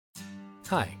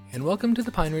Hi, and welcome to the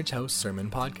Pine Ridge House Sermon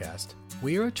Podcast.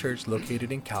 We are a church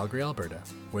located in Calgary, Alberta,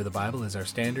 where the Bible is our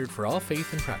standard for all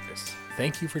faith and practice.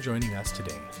 Thank you for joining us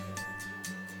today.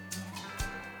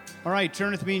 All right,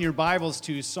 turn with me in your Bibles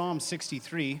to Psalm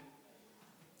 63.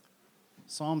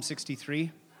 Psalm 63.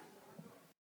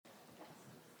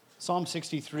 Psalm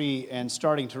 63, and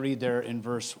starting to read there in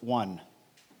verse 1.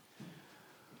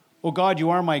 O God, you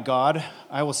are my God.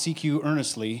 I will seek you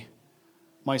earnestly.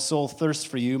 My soul thirsts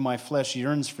for you. My flesh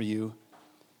yearns for you.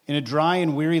 In a dry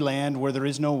and weary land where there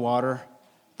is no water,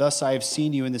 thus I have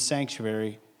seen you in the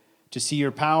sanctuary, to see your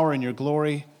power and your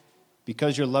glory.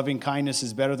 Because your loving kindness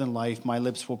is better than life, my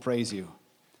lips will praise you.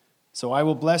 So I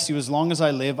will bless you as long as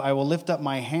I live. I will lift up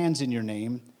my hands in your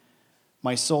name.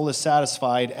 My soul is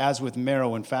satisfied as with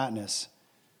marrow and fatness,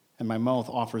 and my mouth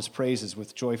offers praises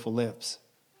with joyful lips.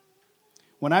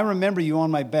 When I remember you on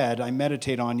my bed, I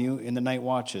meditate on you in the night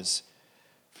watches,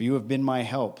 for you have been my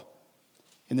help.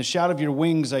 In the shadow of your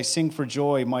wings I sing for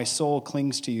joy. My soul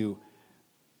clings to you.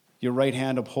 Your right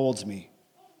hand upholds me.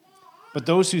 But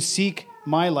those who seek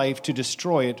my life to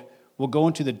destroy it will go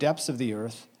into the depths of the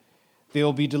earth. They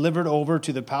will be delivered over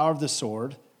to the power of the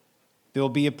sword. They will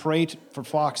be a prey for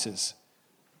foxes.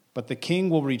 But the king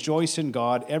will rejoice in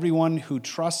God. Everyone who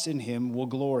trusts in him will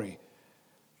glory.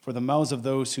 For the mouths of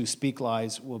those who speak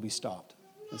lies will be stopped.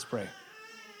 Let's pray.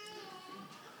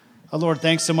 Lord,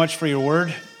 thanks so much for your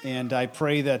word. And I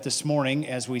pray that this morning,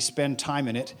 as we spend time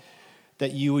in it,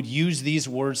 that you would use these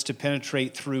words to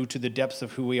penetrate through to the depths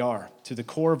of who we are, to the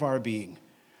core of our being.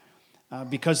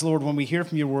 Because, Lord, when we hear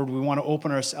from your word, we want to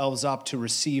open ourselves up to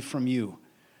receive from you.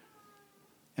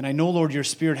 And I know, Lord, your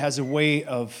Spirit has a way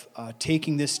of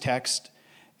taking this text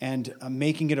and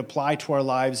making it apply to our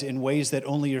lives in ways that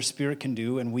only your Spirit can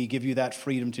do, and we give you that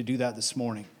freedom to do that this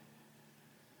morning.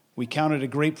 We count it a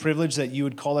great privilege that you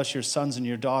would call us your sons and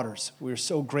your daughters. We are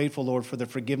so grateful, Lord, for the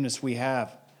forgiveness we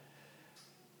have.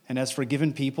 And as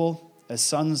forgiven people, as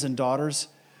sons and daughters,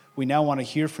 we now want to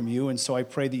hear from you, and so I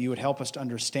pray that you would help us to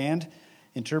understand,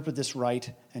 interpret this right,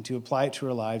 and to apply it to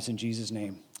our lives in Jesus'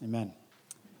 name. Amen.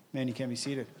 Man, you can be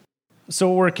seated.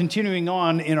 So we're continuing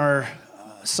on in our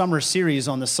summer series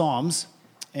on the Psalms,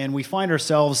 and we find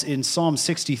ourselves in Psalm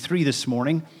 63 this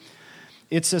morning.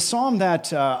 It's a psalm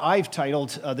that I've titled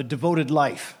The Devoted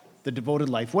Life. The Devoted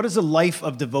Life. What does a life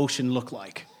of devotion look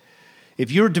like?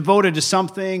 If you're devoted to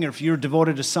something, or if you're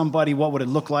devoted to somebody, what would it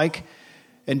look like?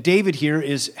 And David here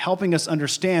is helping us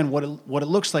understand what it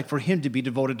looks like for him to be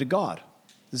devoted to God.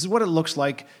 This is what it looks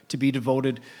like to be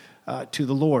devoted to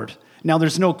the Lord. Now,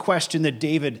 there's no question that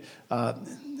David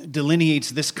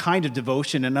delineates this kind of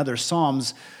devotion in other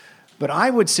psalms, but I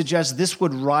would suggest this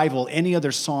would rival any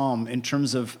other psalm in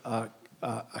terms of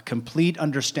a complete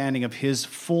understanding of his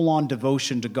full-on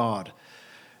devotion to God.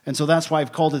 And so that's why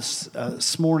I've called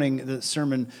this morning, the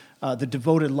sermon, The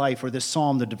Devoted Life, or this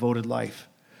psalm, The Devoted Life.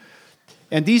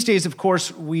 And these days, of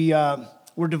course, we're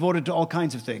devoted to all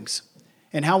kinds of things.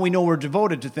 And how we know we're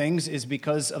devoted to things is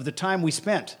because of the time we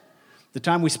spent. The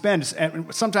time we spend,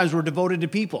 and sometimes we're devoted to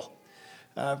people.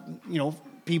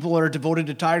 People are devoted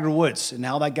to Tiger Woods and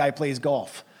how that guy plays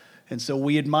golf. And so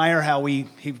we admire how he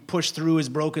pushed through his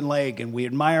broken leg, and we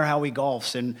admire how he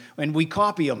golfs, and we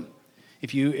copy him.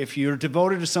 If you're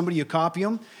devoted to somebody, you copy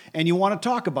him, and you want to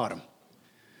talk about him.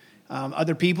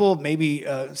 Other people, maybe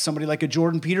somebody like a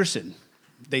Jordan Peterson,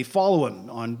 they follow him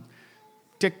on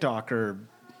TikTok or,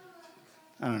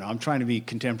 I don't know, I'm trying to be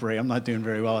contemporary. I'm not doing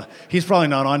very well. He's probably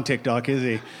not on TikTok, is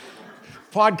he?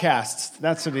 Podcasts,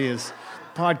 that's what he is.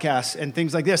 Podcasts and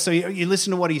things like this. So you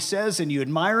listen to what he says, and you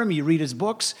admire him, you read his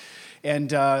books,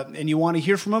 and you want to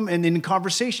hear from him, and in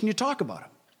conversation you talk about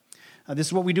him. This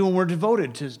is what we do when we're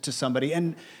devoted to somebody,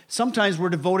 and sometimes we're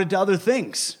devoted to other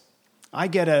things. I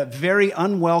get a very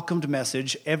unwelcomed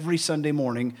message every Sunday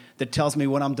morning that tells me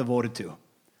what I'm devoted to.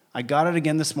 I got it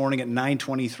again this morning at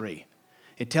 9:23.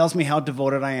 It tells me how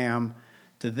devoted I am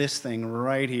to this thing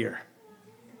right here.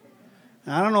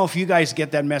 Now, I don't know if you guys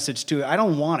get that message too. I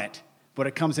don't want it, but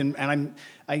it comes in, and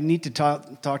I need to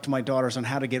talk to my daughters on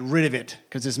how to get rid of it,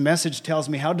 because this message tells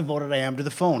me how devoted I am to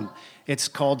the phone. It's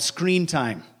called screen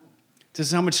time. This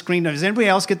is how much screen time. Does anybody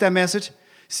else get that message?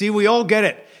 See, we all get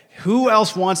it. Who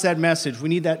else wants that message? We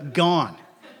need that gone.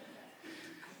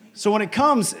 So when it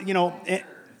comes,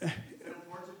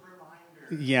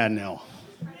 yeah, no.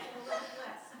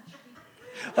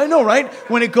 I know, right?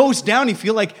 When it goes down, you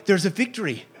feel like there's a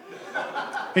victory.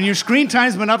 And your screen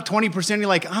time's been up 20%, you're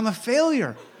like, I'm a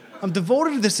failure. I'm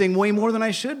devoted to this thing way more than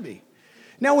I should be.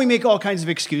 Now we make all kinds of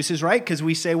excuses, right? Because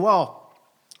we say, well,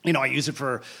 I use it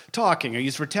for talking, I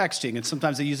use it for texting, and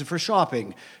sometimes I use it for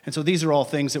shopping. And so these are all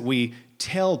things that we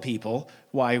tell people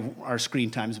why our screen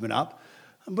time's been up.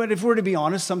 But if we're to be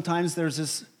honest, sometimes there's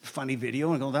this funny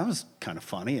video and go, that was kind of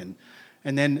funny.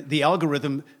 And then the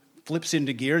algorithm flips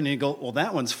into gear and you go, well,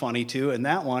 that one's funny too, and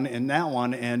that one, and that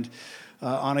one. And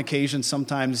on occasion,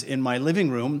 sometimes in my living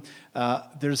room,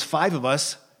 there's 5 of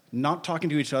us not talking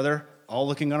to each other, all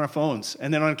looking on our phones.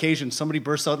 And then on occasion, somebody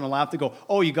bursts out in a laugh to go,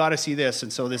 oh, you got to see this.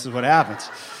 And so this is what happens.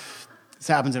 This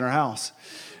happens in our house.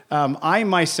 I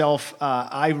myself,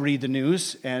 I read the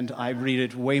news, and I read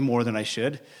it way more than I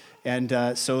should.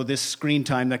 And so this screen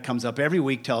time that comes up every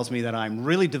week tells me that I'm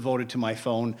really devoted to my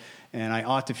phone, and I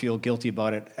ought to feel guilty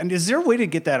about it. And is there a way to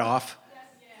get that off?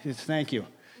 Yes. Thank you.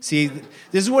 See,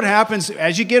 this is what happens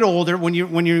as you get older. When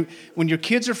your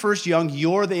kids are first young,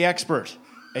 you're the expert.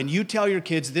 And you tell your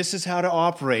kids, this is how to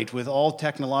operate with all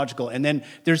technological. And then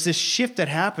there's this shift that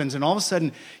happens, and all of a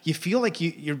sudden, you feel like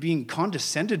you're being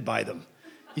condescended by them.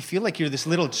 You feel like you're this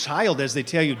little child as they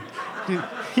tell you,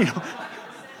 you know,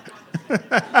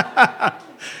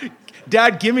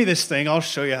 Dad, give me this thing. I'll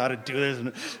show you how to do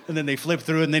this. And then they flip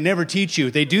through, and they never teach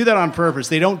you. They do that on purpose.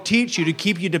 They don't teach you to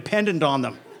keep you dependent on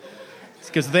them. It's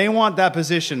because they want that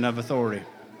position of authority.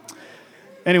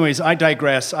 Anyways, I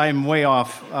digress. I am way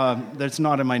off. That's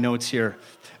not in my notes here.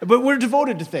 But we're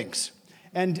devoted to things.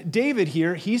 And David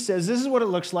here, he says, this is what it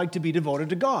looks like to be devoted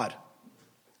to God.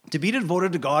 To be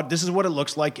devoted to God, this is what it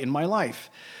looks like in my life.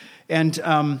 And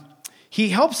he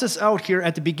helps us out here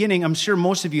at the beginning. I'm sure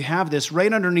most of you have this.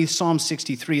 Right underneath Psalm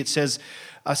 63, it says,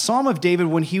 a psalm of David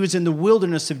when he was in the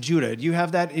wilderness of Judah. Do you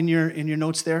have that in your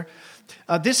notes there?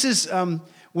 This is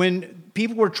when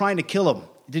people were trying to kill him.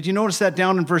 Did you notice that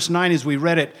down in verse 9 as we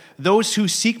read it? Those who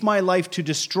seek my life to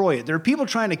destroy it. There are people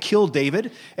trying to kill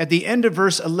David. At the end of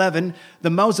verse 11, the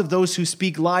mouths of those who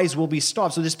speak lies will be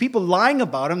stopped. So there's people lying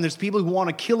about him. There's people who want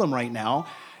to kill him right now.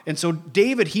 And so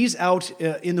David, he's out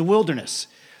in the wilderness.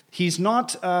 He's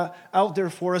not out there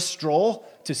for a stroll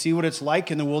to see what it's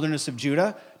like in the wilderness of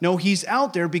Judah. No, he's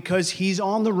out there because he's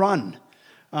on the run.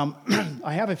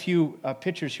 I have a few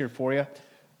pictures here for you.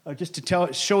 Just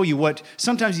to show you what,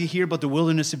 sometimes you hear about the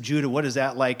wilderness of Judah, what is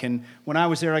that like? And when I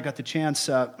was there, I got the chance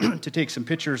to take some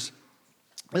pictures.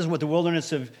 This is what the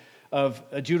wilderness of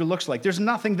Judah looks like. There's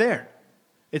nothing there.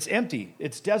 It's empty.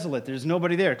 It's desolate. There's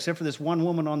nobody there except for this one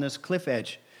woman on this cliff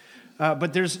edge.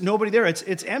 But there's nobody there.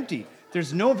 It's empty.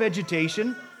 There's no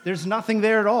vegetation. There's nothing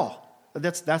there at all.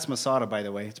 That's Masada, by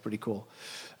the way. It's pretty cool.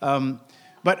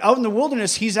 But out in the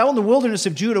wilderness, he's out in the wilderness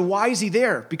of Judah. Why is he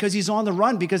there? Because he's on the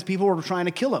run, because people were trying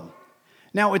to kill him.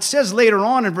 Now, it says later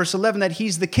on in verse 11 that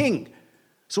he's the king.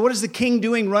 So what is the king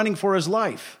doing running for his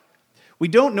life? We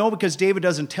don't know because David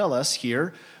doesn't tell us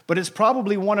here, but it's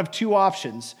probably one of 2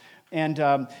 options. And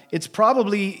it's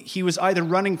probably he was either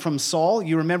running from Saul.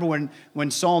 You remember when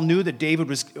Saul knew that David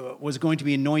was going to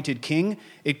be anointed king.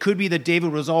 It could be that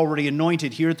David was already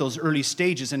anointed here at those early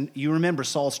stages. And you remember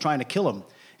Saul's trying to kill him.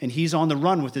 And he's on the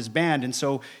run with his band, and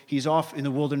so he's off in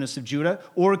the wilderness of Judah.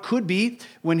 Or it could be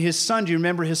when his son, do you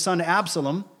remember his son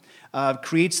Absalom,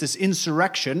 creates this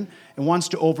insurrection and wants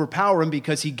to overpower him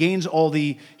because he gains all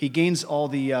the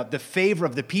favor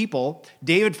of the people.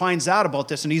 David finds out about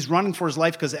this, and he's running for his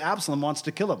life because Absalom wants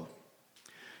to kill him.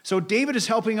 So David is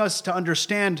helping us to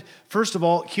understand, first of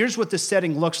all, here's what the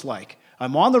setting looks like.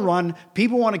 I'm on the run.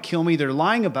 People want to kill me. They're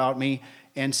lying about me.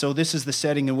 And so this is the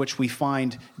setting in which we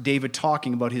find David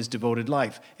talking about his devoted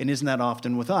life. And isn't that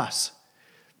often with us?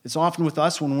 It's often with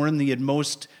us when we're in the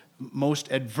most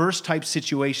adverse type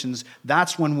situations.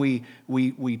 That's when we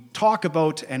talk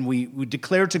about and we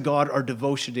declare to God our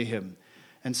devotion to him.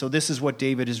 And so this is what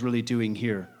David is really doing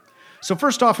here. So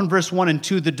first off in verse 1 and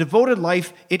 2, the devoted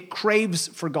life, it craves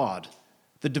for God.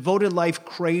 The devoted life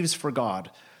craves for God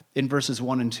in verses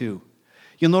 1 and 2.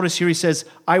 You'll notice here he says,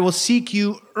 I will seek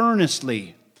you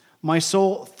earnestly. My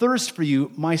soul thirsts for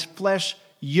you. My flesh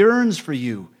yearns for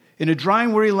you. In a dry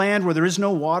and weary land where there is no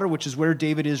water, which is where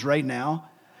David is right now.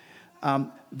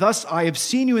 Thus I have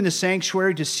seen you in the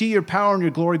sanctuary to see your power and your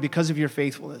glory because of your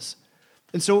faithfulness.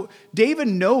 And so David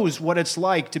knows what it's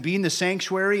like to be in the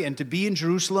sanctuary and to be in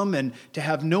Jerusalem and to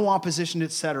have no opposition,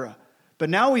 etc.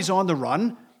 But now he's on the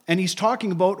run and he's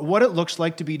talking about what it looks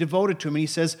like to be devoted to him. And he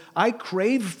says, I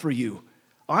crave for you.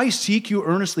 I seek you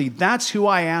earnestly. That's who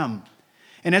I am.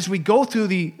 And as we go through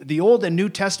the Old and New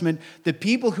Testament, the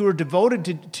people who are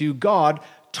devoted to God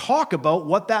talk about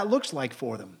what that looks like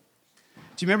for them.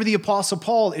 Do you remember the Apostle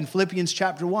Paul in Philippians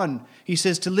chapter 1? He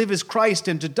says, to live is Christ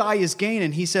and to die is gain.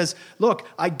 And he says, look,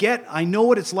 I know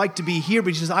what it's like to be here,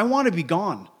 but he says, I want to be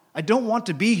gone. I don't want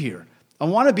to be here. I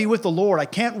want to be with the Lord. I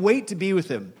can't wait to be with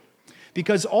him.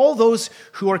 Because all those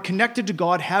who are connected to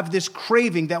God have this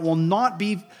craving that will not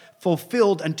be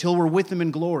fulfilled until we're with him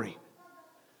in glory.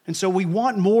 And so we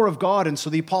want more of God. And so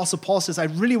the Apostle Paul says, I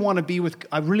really want to be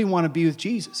with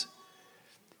Jesus.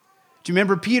 Do you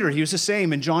remember Peter? He was the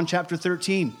same in John chapter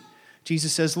 13.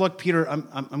 Jesus says, look, Peter,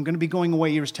 I'm going to be going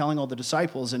away. He was telling all the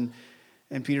disciples. And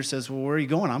Peter says, well, where are you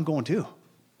going? I'm going too.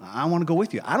 I want to go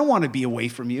with you. I don't want to be away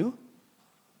from you.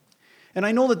 And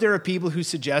I know that there are people who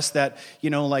suggest that,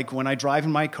 like when I drive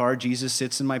in my car, Jesus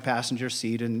sits in my passenger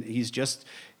seat and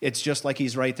it's just like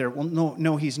he's right there. Well,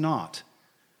 no, he's not.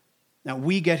 Now,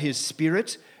 we get his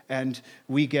Spirit, and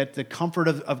we get the comfort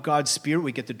of God's Spirit.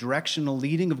 We get the directional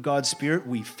leading of God's Spirit.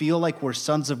 We feel like we're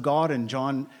sons of God in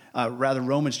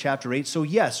Romans chapter 8. So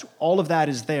yes, all of that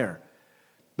is there.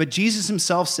 But Jesus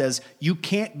himself says, you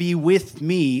can't be with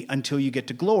me until you get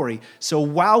to glory. So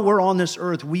while we're on this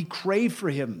earth, we crave for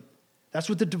him. That's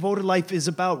what the devoted life is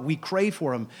about. We crave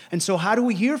for him. And so how do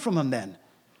we hear from him then?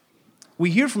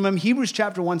 We hear from him. Hebrews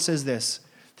chapter 1 says this.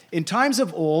 In times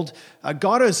of old,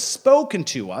 God has spoken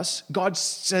to us. God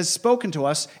has spoken to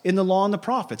us in the law and the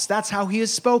prophets. That's how he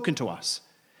has spoken to us.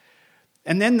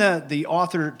 And then the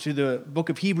author to the book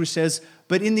of Hebrews says,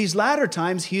 but in these latter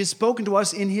times, he has spoken to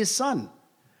us in his Son.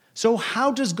 So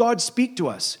how does God speak to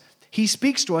us? He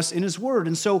speaks to us in his word.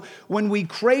 And so when we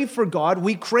crave for God,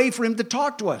 we crave for him to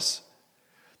talk to us.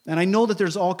 And I know that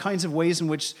there's all kinds of ways in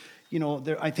which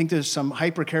I think there's some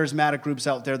hyper-charismatic groups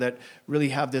out there that really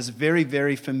have this very,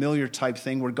 very familiar type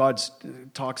thing where God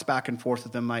talks back and forth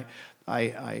with them. I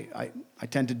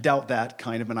tend to doubt that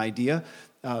kind of an idea.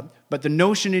 But the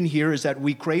notion in here is that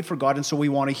we crave for God, and so we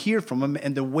want to hear from him.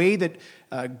 And the way that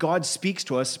God speaks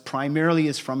to us primarily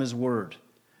is from his word.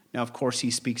 Now, of course,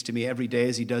 he speaks to me every day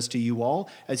as he does to you all,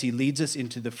 as he leads us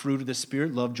into the fruit of the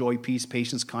Spirit, love, joy, peace,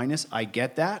 patience, kindness. I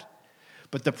get that.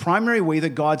 But the primary way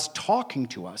that God's talking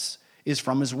to us is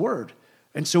from his word.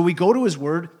 And so we go to his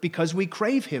word because we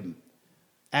crave him.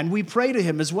 And we pray to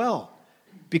him as well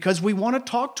because we want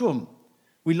to talk to him.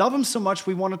 We love him so much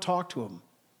we want to talk to him.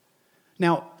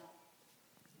 Now,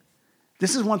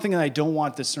 this is one thing that I don't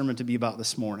want this sermon to be about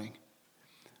this morning.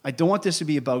 I don't want this to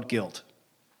be about guilt.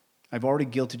 I've already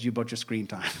guilted you about your screen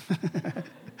time.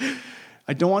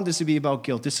 I don't want this to be about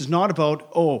guilt. This is not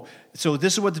about, so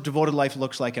this is what the devoted life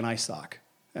looks like and I suck.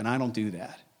 And I don't do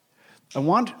that. I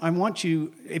want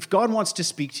you, if God wants to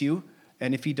speak to you,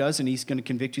 and if he does, and he's going to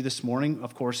convict you this morning,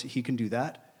 of course, he can do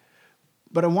that.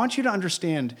 But I want you to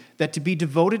understand that to be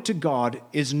devoted to God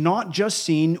is not just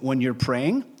seen when you're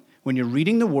praying, when you're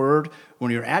reading the word,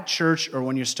 when you're at church, or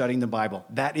when you're studying the Bible.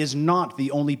 That is not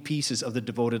the only pieces of the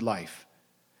devoted life.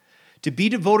 To be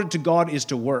devoted to God is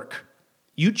to work.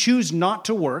 You choose not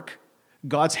to work,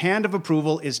 God's hand of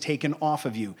approval is taken off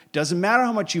of you. Doesn't matter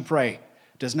how much you pray.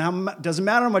 Doesn't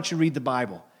matter how much you read the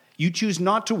Bible. You choose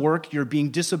not to work, you're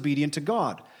being disobedient to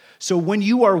God. So when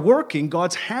you are working,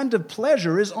 God's hand of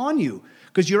pleasure is on you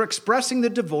because you're expressing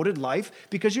the devoted life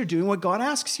because you're doing what God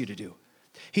asks you to do.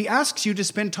 He asks you to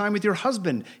spend time with your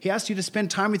husband. He asks you to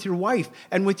spend time with your wife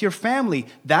and with your family.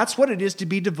 That's what it is to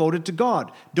be devoted to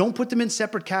God. Don't put them in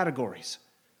separate categories.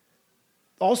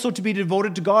 Also, to be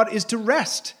devoted to God is to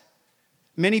rest.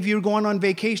 Many of you are going on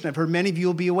vacation. I've heard many of you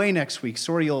will be away next week.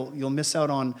 Sorry, you'll miss out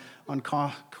on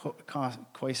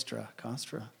Koistra.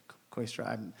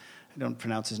 I don't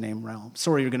pronounce his name well.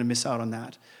 Sorry, you're going to miss out on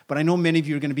that. But I know many of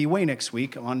you are going to be away next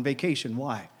week on vacation.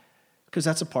 Why? Because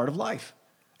that's a part of life.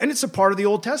 And it's a part of the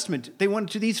Old Testament. They went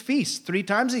to these feasts 3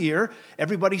 times a year.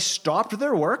 Everybody stopped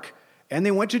their work, and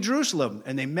they went to Jerusalem.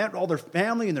 And they met all their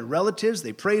family and their relatives.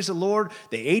 They praised the Lord.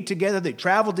 They ate together. They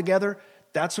traveled together.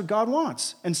 That's what God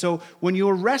wants. And so when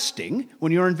you're resting,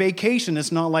 when you're on vacation,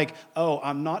 it's not like,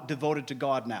 I'm not devoted to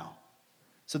God now.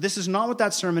 So this is not what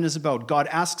that sermon is about. God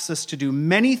asks us to do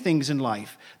many things in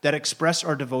life that express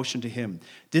our devotion to him.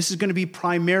 This is going to be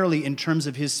primarily in terms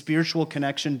of his spiritual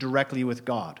connection directly with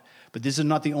God. But this is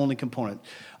not the only component.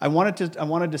 I wanted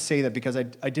to say that because I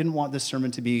didn't want this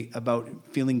sermon to be about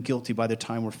feeling guilty by the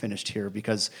time we're finished here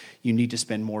because you need to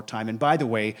spend more time. And by the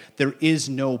way, there is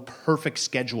no perfect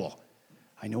schedule.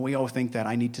 I know we all think that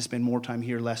I need to spend more time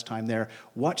here, less time there.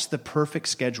 What's the perfect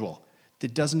schedule?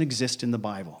 That doesn't exist in the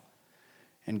Bible.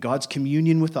 And God's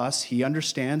communion with us, he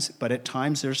understands, but at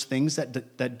times there's things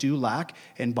that do lack,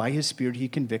 and by his Spirit he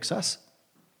convicts us.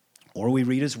 Or we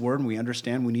read his word and we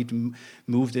understand we need to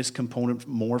move this component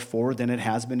more forward than it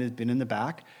has been in the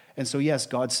back. And so yes,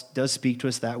 God does speak to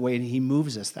us that way, and he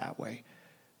moves us that way.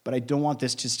 But I don't want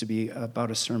this just to be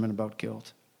about a sermon about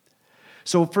guilt.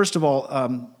 So first of all,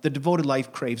 the devoted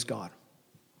life craves God.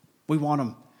 We want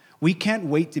him. We can't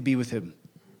wait to be with him.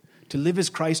 To live as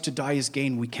Christ, to die as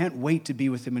gain. We can't wait to be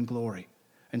with him in glory.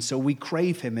 And so we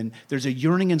crave him, and there's a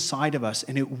yearning inside of us,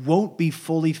 and it won't be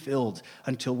fully filled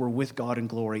until we're with God in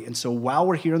glory. And so while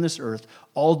we're here on this earth,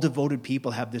 all devoted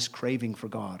people have this craving for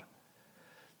God.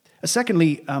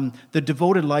 Secondly, the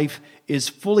devoted life is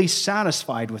fully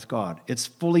satisfied with God. It's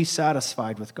fully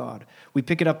satisfied with God. We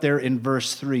pick it up there in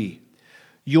verse 3.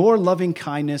 Your loving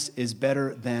kindness is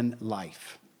better than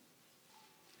life.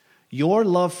 Your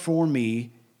love for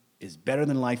me is better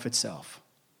than life itself.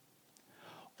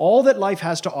 All that life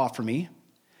has to offer me,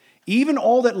 even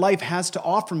all that life has to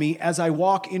offer me as I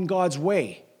walk in God's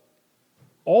way,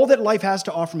 all that life has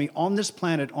to offer me on this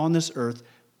planet, on this earth,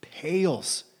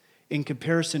 pales in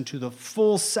comparison to the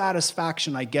full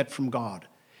satisfaction I get from God.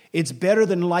 It's better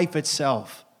than life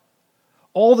itself.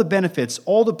 All the benefits,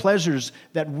 all the pleasures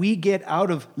that we get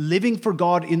out of living for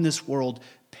God in this world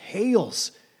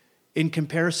pales in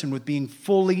comparison with being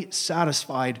fully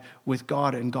satisfied with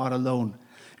God and God alone.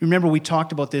 Remember, we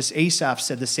talked about this. Asaph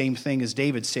said the same thing as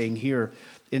David's saying here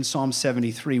in Psalm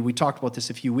 73. We talked about this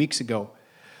a few weeks ago.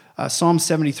 Psalm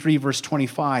 73, verse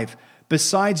 25.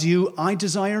 Besides you, I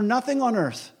desire nothing on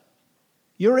earth.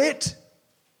 You're it.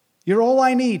 You're all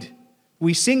I need.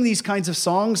 We sing these kinds of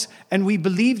songs and we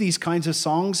believe these kinds of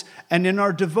songs. And in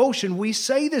our devotion, we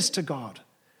say this to God.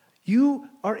 You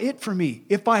are it for me.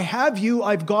 If I have you,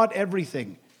 I've got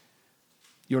everything.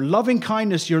 Your loving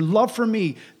kindness, your love for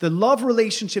me, the love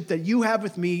relationship that you have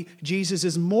with me, Jesus,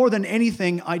 is more than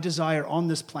anything I desire on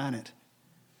this planet.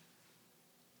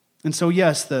 And so,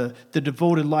 yes, the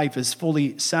devoted life is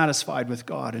fully satisfied with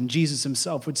God. And Jesus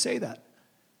himself would say that.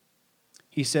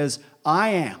 He says, I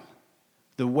am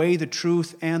the way, the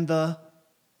truth, and the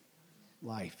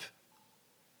life.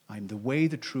 I'm the way,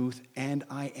 the truth, and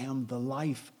I am the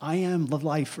life. I am the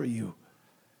life for you.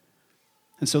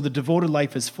 And so the devoted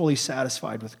life is fully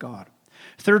satisfied with God.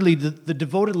 Thirdly, the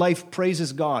devoted life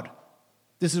praises God.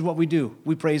 This is what we do.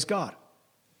 We praise God.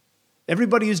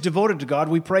 Everybody who's devoted to God,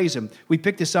 we praise him. We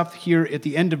pick this up here at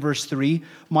the end of verse 3.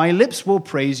 My lips will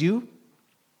praise you.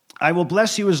 I will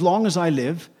bless you as long as I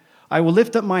live. I will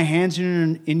lift up my hands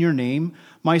in your name.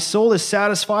 My soul is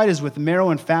satisfied as with marrow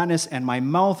and fatness, and my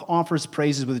mouth offers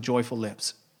praises with joyful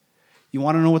lips. You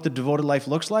want to know what the devoted life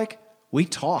looks like? We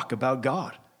talk about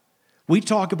God. We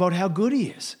talk about how good he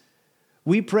is.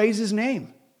 We praise his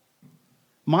name.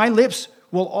 My lips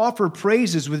will offer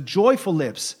praises with joyful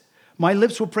lips. My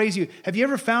lips will praise you. Have you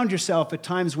ever found yourself at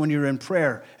times when you're in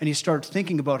prayer and you start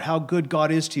thinking about how good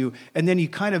God is to you, and then you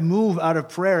kind of move out of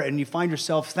prayer and you find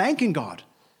yourself thanking God?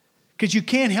 Because you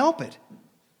can't help it.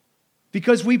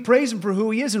 Because we praise him for who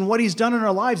he is and what he's done in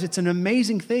our lives. It's an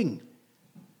amazing thing.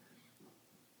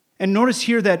 And notice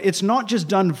here that it's not just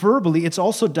done verbally, it's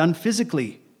also done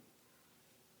physically.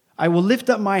 I will lift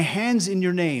up my hands in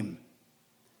your name.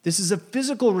 This is a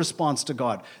physical response to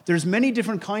God. There's many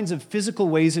different kinds of physical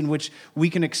ways in which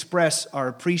we can express our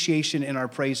appreciation and our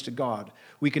praise to God.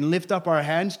 We can lift up our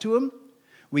hands to him.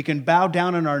 We can bow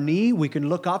down on our knee. We can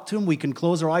look up to him. We can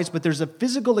close our eyes. But there's a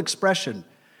physical expression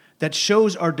that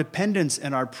shows our dependence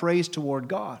and our praise toward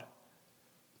God.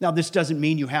 Now, this doesn't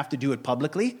mean you have to do it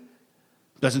publicly.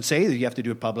 It doesn't say that you have to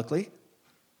do it publicly.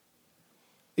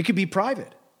 It could be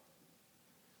private.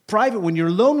 Private, when you're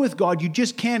alone with God, you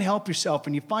just can't help yourself,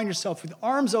 and you find yourself with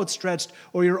arms outstretched,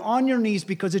 or you're on your knees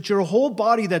because it's your whole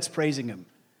body that's praising him.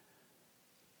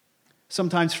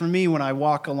 Sometimes for me, when I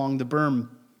walk along the berm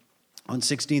on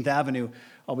 16th Avenue,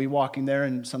 I'll be walking there,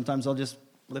 and sometimes I'll just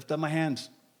lift up my hands.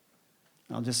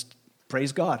 I'll just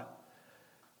praise God.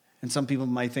 And some people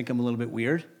might think I'm a little bit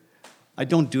weird. I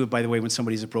don't do it, by the way, when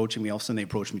somebody's approaching me. All of a sudden they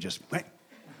approach me just, right?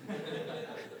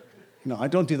 No, I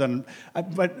don't do that.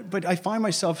 But I find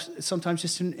myself sometimes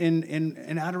just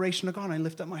in adoration of God. And I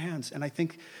lift up my hands. And I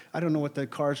think, I don't know what the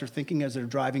cars are thinking as they're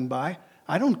driving by.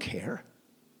 I don't care.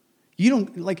 You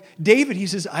don't, like David, he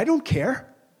says, I don't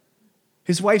care.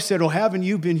 His wife said, oh, haven't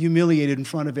you been humiliated in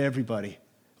front of everybody?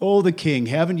 Oh, the king,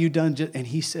 haven't you done just... And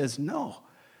he says, no.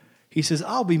 He says,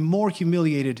 I'll be more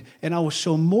humiliated and I will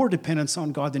show more dependence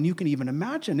on God than you can even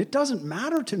imagine. It doesn't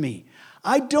matter to me.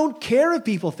 I don't care if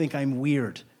people think I'm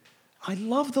weird. I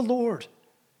love the Lord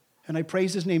and I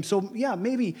praise his name. So yeah,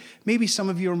 maybe some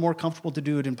of you are more comfortable to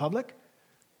do it in public,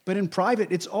 but in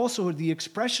private, it's also the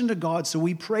expression to God. So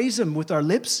we praise him with our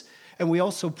lips and we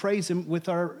also praise him with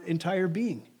our entire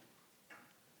being.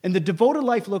 And the devoted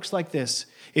life looks like this.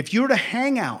 If you were to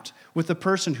hang out with a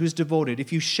person who's devoted,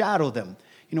 if you shadow them,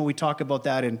 you know, we talk about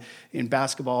that in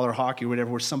basketball or hockey or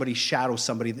whatever, where somebody shadows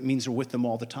somebody, that means they're with them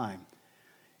all the time.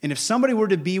 And if somebody were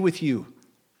to be with you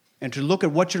and to look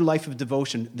at what's your life of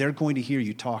devotion, they're going to hear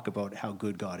you talk about how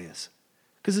good God is.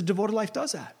 Because the devoted life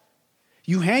does that.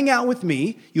 You hang out with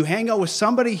me, you hang out with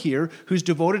somebody here who's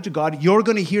devoted to God, you're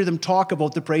going to hear them talk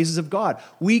about the praises of God.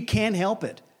 We can't help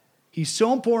it. He's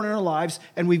so important in our lives,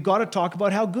 and we've got to talk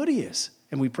about how good he is,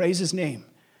 and we praise his name.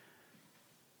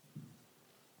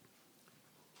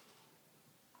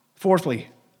 Fourthly,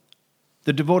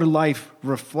 the devoted life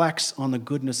reflects on the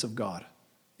goodness of God.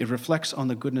 It reflects on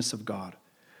the goodness of God.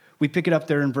 We pick it up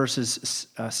there in verses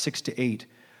 6 to 8.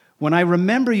 When I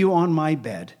remember you on my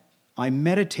bed, I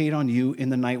meditate on you in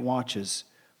the night watches,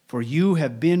 for you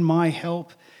have been my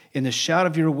help. In the shadow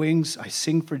of your wings, I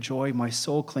sing for joy. My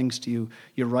soul clings to you.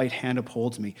 Your right hand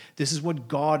upholds me. This is what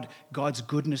God's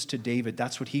goodness to David,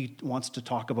 that's what he wants to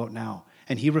talk about now.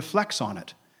 And he reflects on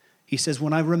it. He says,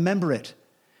 when I remember it,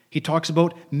 he talks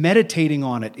about meditating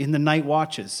on it in the night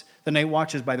watches. The night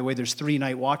watches, by the way, there's 3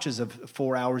 night watches of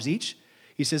 4 hours each.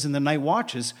 He says, in the night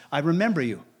watches, I remember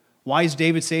you. Why is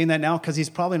David saying that now? Because he's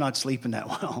probably not sleeping that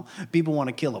well. People want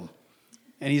to kill him.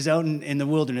 And he's out in the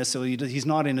wilderness, so he's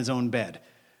not in his own bed.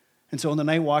 And so in the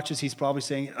night watches, he's probably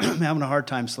saying, I'm having a hard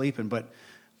time sleeping, but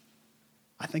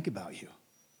I think about you,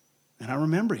 and I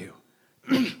remember you.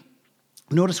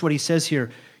 Notice what he says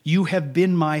here. You have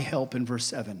been my help in verse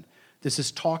 7. This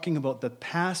is talking about the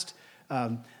past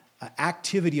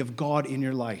activity of God in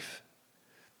your life.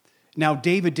 Now,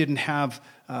 David didn't have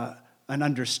an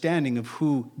understanding of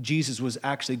who Jesus was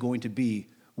actually going to be.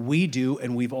 We do,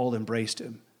 and we've all embraced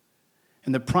him.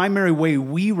 And the primary way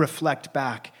we reflect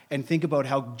back and think about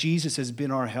how Jesus has been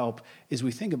our help is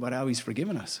we think about how he's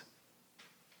forgiven us.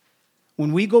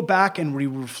 When we go back and we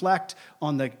reflect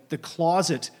on the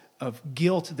closet of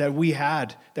guilt that we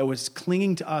had that was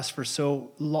clinging to us for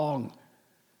so long,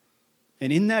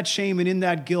 and in that shame and in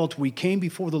that guilt, we came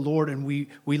before the Lord and we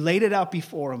laid it out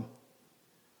before him.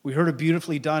 We heard it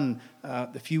beautifully done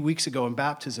a few weeks ago in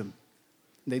baptism.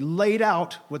 They laid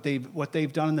out what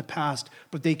they've done in the past,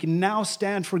 but they can now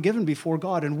stand forgiven before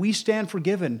God, and we stand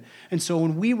forgiven. And so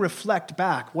when we reflect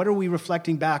back, what are we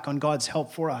reflecting back on God's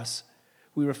help for us?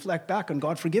 We reflect back on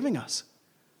God forgiving us.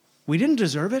 We didn't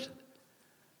deserve it.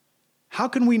 How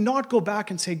can we not go back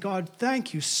and say, God,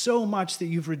 thank you so much that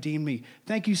you've redeemed me.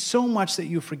 Thank you so much that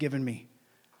you've forgiven me.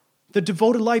 The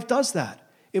devoted life does that.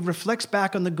 It reflects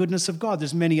back on the goodness of God.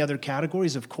 There's many other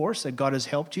categories, of course, that God has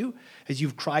helped you as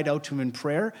you've cried out to him in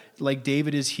prayer, like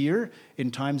David is here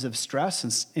in times of stress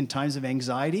and in times of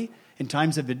anxiety, in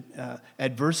times of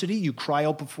adversity. You cry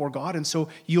out before God, and so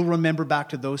you'll remember back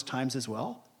to those times as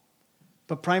well.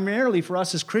 But primarily for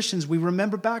us as Christians, we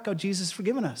remember back how Jesus has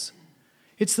forgiven us.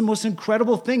 It's the most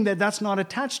incredible thing that's not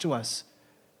attached to us.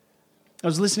 I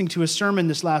was listening to a sermon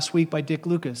this last week by Dick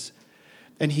Lucas,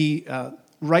 and he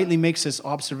rightly makes this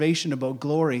observation about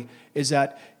glory, is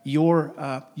that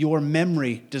your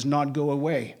memory does not go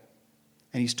away.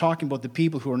 And he's talking about the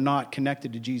people who are not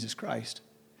connected to Jesus Christ.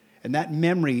 And that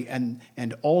memory and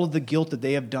all of the guilt that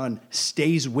they have done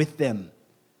stays with them.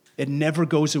 It never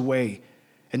goes away.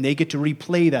 And they get to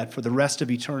replay that for the rest of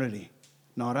eternity,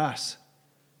 not us.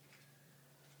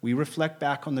 We reflect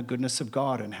back on the goodness of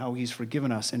God and how he's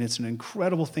forgiven us, and it's an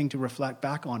incredible thing to reflect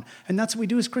back on. And that's what we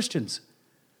do as Christians.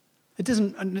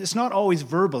 It's not always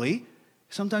verbally.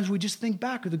 Sometimes we just think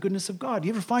back of the goodness of God.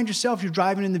 You ever find yourself, you're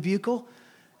driving in the vehicle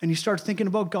and you start thinking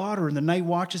about God, or in the night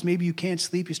watches, maybe you can't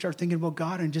sleep, you start thinking about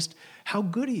God and just how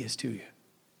good he is to you.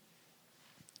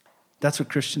 That's what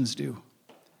Christians do.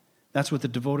 That's what the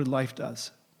devoted life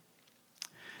does.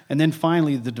 And then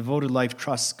finally, the devoted life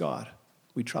trusts God.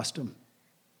 We trust him.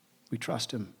 We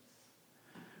trust him.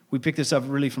 We pick this up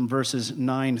really from verses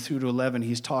 9 through to 11.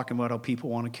 He's talking about how people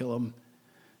want to kill him.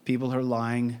 People are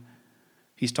lying.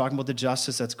 He's talking about the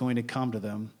justice that's going to come to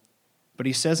them. But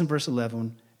he says in verse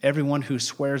 11, everyone who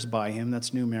swears by him,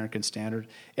 that's New American Standard,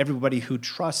 everybody who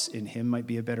trusts in him might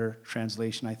be a better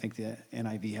translation. I think the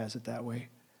NIV has it that way.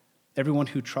 Everyone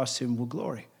who trusts him will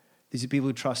glory. These are people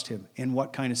who trust him. In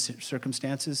what kind of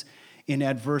circumstances? In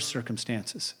adverse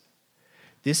circumstances.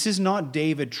 This is not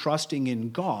David trusting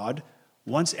in God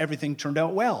once everything turned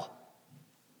out well.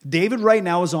 David right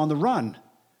now is on the run,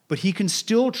 but he can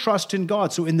still trust in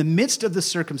God. So in the midst of the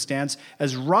circumstance,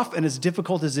 as rough and as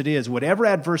difficult as it is, whatever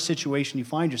adverse situation you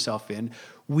find yourself in,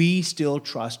 we still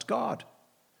trust God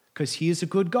because he is a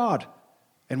good God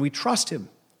and we trust him.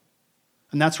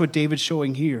 And that's what David's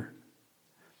showing here.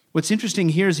 What's interesting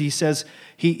here is he says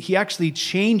he actually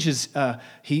changes,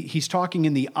 he's talking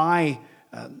in the I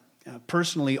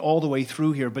personally all the way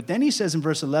through here. But then he says in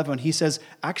verse 11, he says,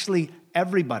 actually,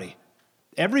 everybody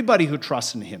who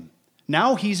trusts in him.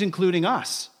 Now he's including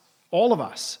us, all of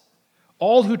us.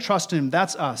 All who trust in him,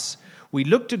 that's us. We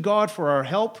look to God for our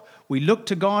help. We look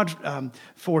to God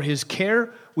for his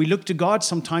care. We look to God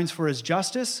sometimes for his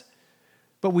justice.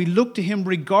 But we look to him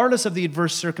regardless of the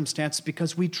adverse circumstances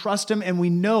because we trust him and we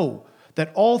know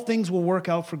that all things will work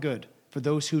out for good for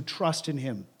those who trust in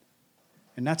him.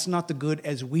 And that's not the good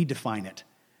as we define it.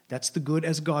 That's the good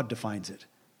as God defines it.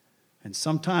 And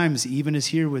sometimes, even as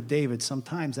here with David,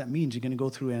 sometimes that means you're going to go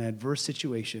through an adverse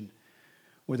situation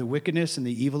where the wickedness and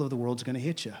the evil of the world is going to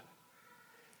hit you.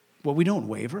 But we don't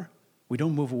waver. We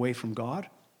don't move away from God.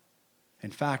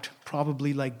 In fact,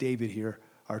 probably like David here,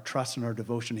 our trust and our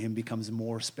devotion to him becomes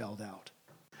more spelled out.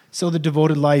 So the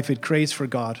devoted life, it craves for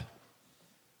God.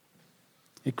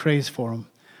 It craves for him.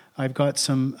 I've got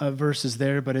some verses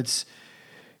there, but it's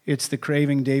the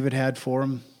craving David had for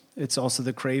him. It's also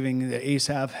the craving that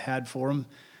Asaph had for him.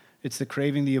 It's the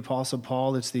craving the Apostle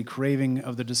Paul. It's the craving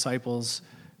of the disciples.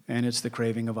 And it's the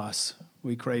craving of us.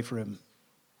 We crave for him.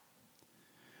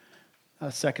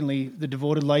 Secondly, the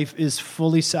devoted life is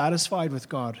fully satisfied with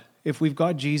God. If we've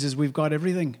got Jesus, we've got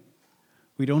everything.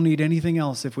 We don't need anything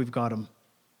else if we've got him.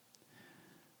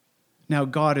 Now,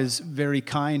 God is very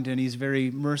kind and he's very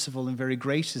merciful and very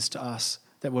gracious to us,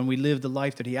 that when we live the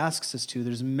life that he asks us to,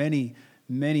 there's many,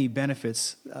 many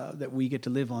benefits that we get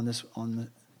to live on this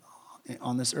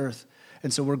earth.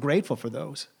 And so we're grateful for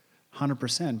those,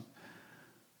 100%.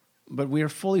 But we are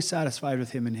fully satisfied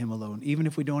with him and him alone. Even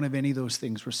if we don't have any of those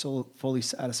things, we're so fully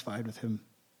satisfied with him.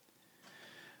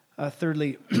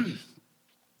 Thirdly,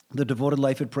 the devoted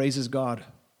life, it praises God.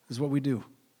 This is what we do.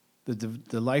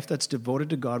 The life that's devoted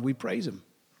to God, we praise him.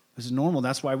 This is normal.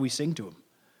 That's why we sing to him.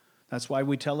 That's why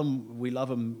we tell him we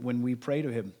love him when we pray to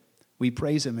him. We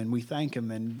praise him and we thank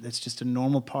him, and it's just a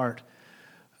normal part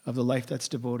of the life that's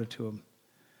devoted to him.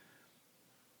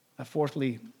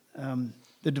 Fourthly,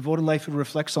 the devoted life, it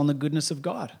reflects on the goodness of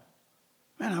God.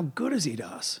 Man, how good is he to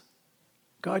us?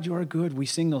 God, you are good. We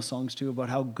sing those songs too about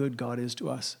how good God is to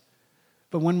us.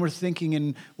 But when we're thinking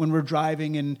and when we're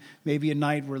driving and maybe at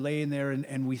night we're laying there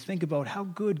and we think about how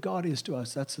good God is to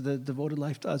us, that's what the devoted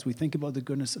life does. We think about the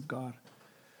goodness of God.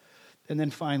 And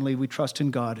then finally, we trust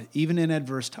in God, even in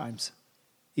adverse times.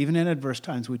 Even in adverse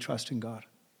times, we trust in God.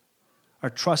 Our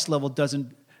trust level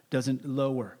doesn't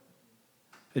lower.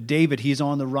 David, he's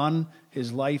on the run.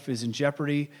 His life is in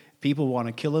jeopardy. People want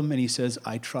to kill him, and he says,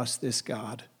 I trust this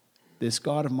God. This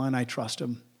God of mine, I trust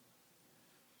him.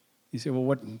 You say, well,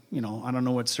 I don't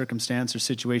know what circumstance or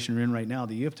situation you're in right now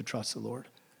that you have to trust the Lord.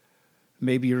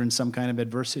 Maybe you're in some kind of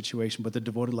adverse situation, but the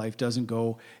devoted life it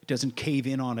doesn't cave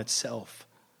in on itself.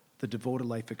 The devoted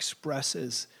life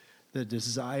expresses the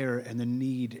desire and the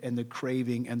need and the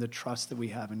craving and the trust that we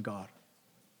have in God.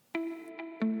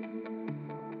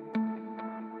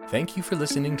 Thank you for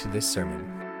listening to this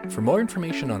sermon. For more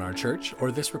information on our church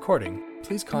or this recording,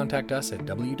 please contact us at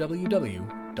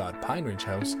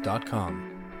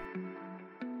www.pineridgehouse.com.